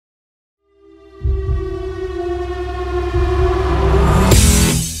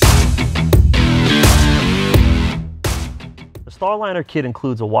StarLINER kit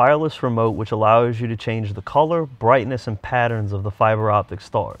includes a wireless remote which allows you to change the color, brightness, and patterns of the fiber optic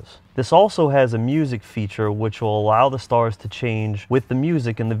stars. This also has a music feature which will allow the stars to change with the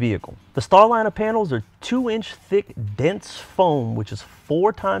music in the vehicle. The StarLINER panels are 2-inch thick, dense foam which is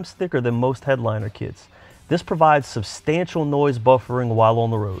 4 times thicker than most headliner kits. This provides substantial noise buffering while on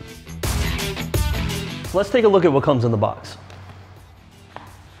the road. So let's take a look at what comes in the box.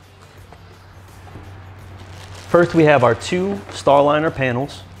 First, we have our 2 StarLINER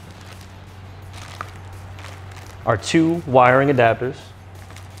panels, our 2 wiring adapters,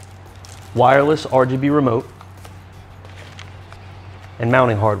 wireless RGB remote, and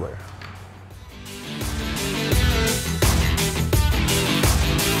mounting hardware.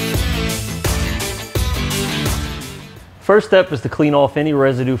 First step is to clean off any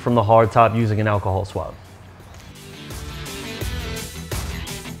residue from the hardtop using an alcohol swab.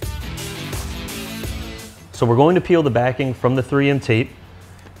 So we're going to peel the backing from the 3M tape,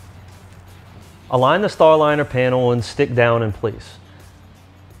 align the StarLINER panel and stick down in place.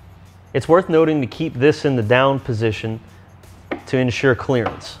 It's worth noting to keep this in the down position to ensure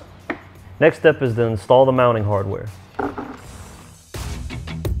clearance. Next step is to install the mounting hardware.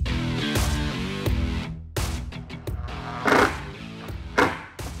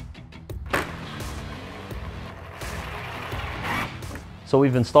 So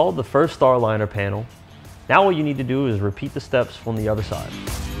we've installed the first StarLINER panel. Now all you need to do is repeat the steps from the other side.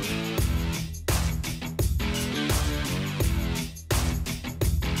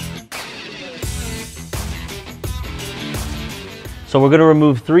 So we're going to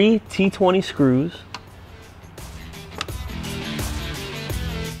remove 3 T20 screws.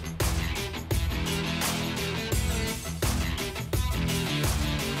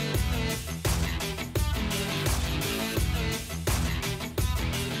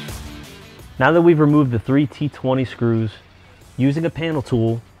 Now that we've removed the 3 T20 screws, using a panel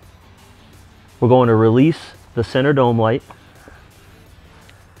tool, we're going to release the center dome light.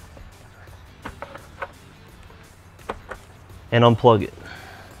 And unplug it.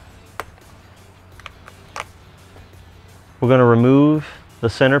 We're going to remove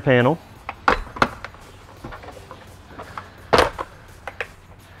the center panel.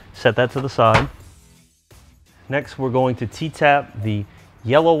 Set that to the side. Next, we're going to T-tap the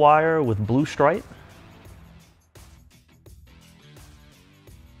yellow wire with blue stripe.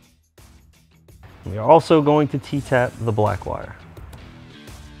 We are also going to T-tap the black wire.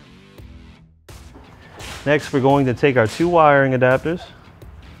 Next, we're going to take our 2 wiring adapters,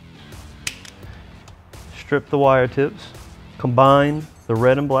 strip the wire tips, combine the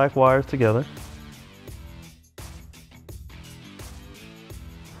red and black wires together.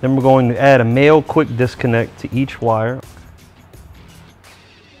 Then we're going to add a male quick disconnect to each wire.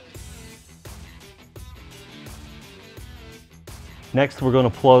 Next, we're going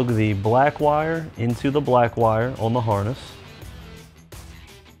to plug the black wire into the black wire on the harness.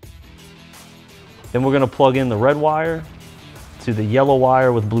 Then we're going to plug in the red wire to the yellow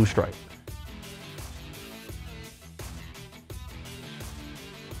wire with blue stripe.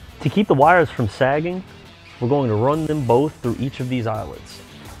 To keep the wires from sagging, we're going to run them both through each of these eyelets.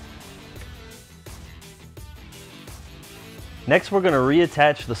 Next, we're going to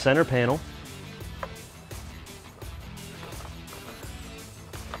reattach the center panel.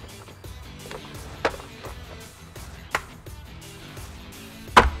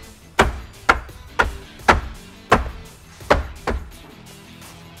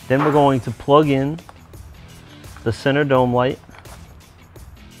 Then we're going to plug in the center dome light.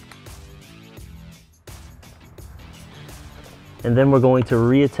 And then we're going to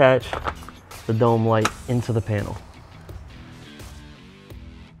reattach the dome light into the panel.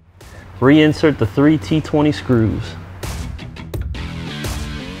 Reinsert the 3 T20 screws.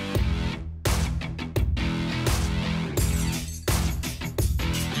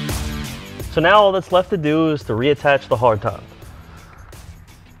 So now all that's left to do is to reattach the hardtop.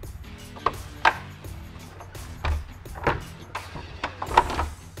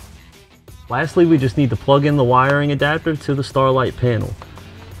 Lastly, we just need to plug in the wiring adapter to the Starlight panel.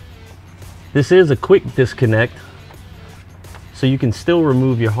 This is a quick disconnect, so you can still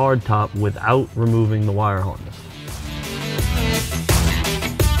remove your hardtop without removing the wire harness.